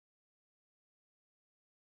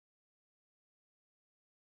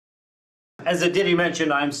As Aditi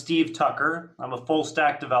mentioned, I'm Steve Tucker. I'm a full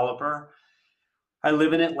stack developer. I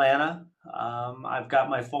live in Atlanta. I've got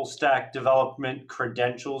my full stack development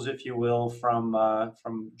credentials, if you will, from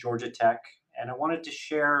Georgia Tech. And I wanted to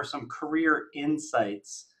share some career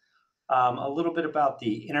insights, a little bit about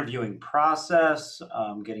the interviewing process,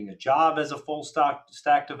 getting a job as a full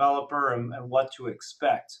stack developer, and what to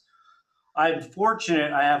expect. I'm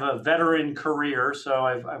fortunate. I have a veteran career, so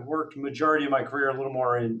I've worked majority of my career a little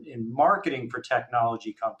more in marketing for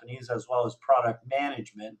technology companies as well as product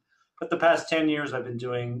management. But the past 10 years, I've been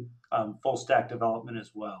doing full stack development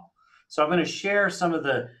as well. So I'm going to share some of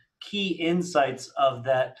the key insights of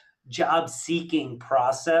that job seeking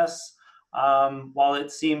process. While it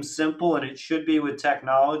seems simple and it should be with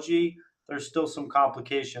technology, there's still some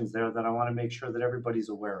complications there that I want to make sure that everybody's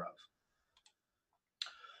aware of.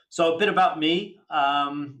 So a bit about me,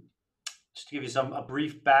 just to give you a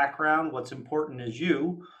brief background. What's important is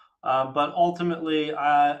you, but ultimately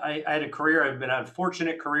I had a career. I've been a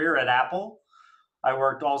fortunate career at Apple. I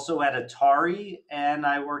worked also at Atari, and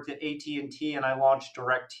I worked at AT&T, and I launched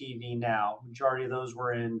DirecTV Now. Majority of those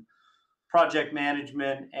were in project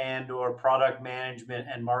management and or product management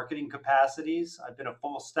and marketing capacities. I've been a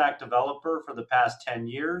full stack developer for the past 10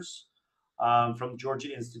 years. From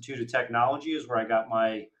Georgia Institute of Technology is where I got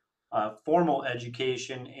my formal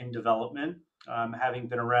education in development. Having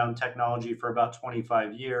been around technology for about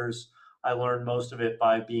 25 years, I learned most of it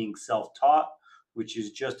by being self-taught, which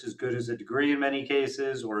is just as good as a degree in many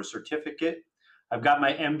cases or a certificate. I've got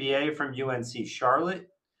my MBA from UNC Charlotte.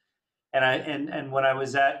 And when I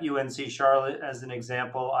was at UNC Charlotte, as an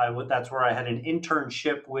example, that's where I had an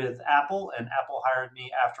internship with Apple, and Apple hired me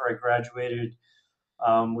after I graduated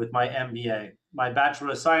with my MBA. My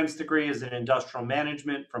Bachelor of Science degree is in Industrial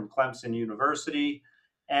Management from Clemson University.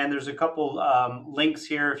 And there's a couple links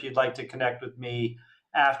here if you'd like to connect with me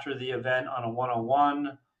after the event on a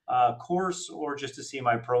one-on-one course or just to see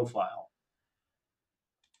my profile.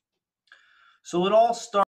 So it all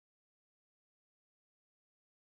starts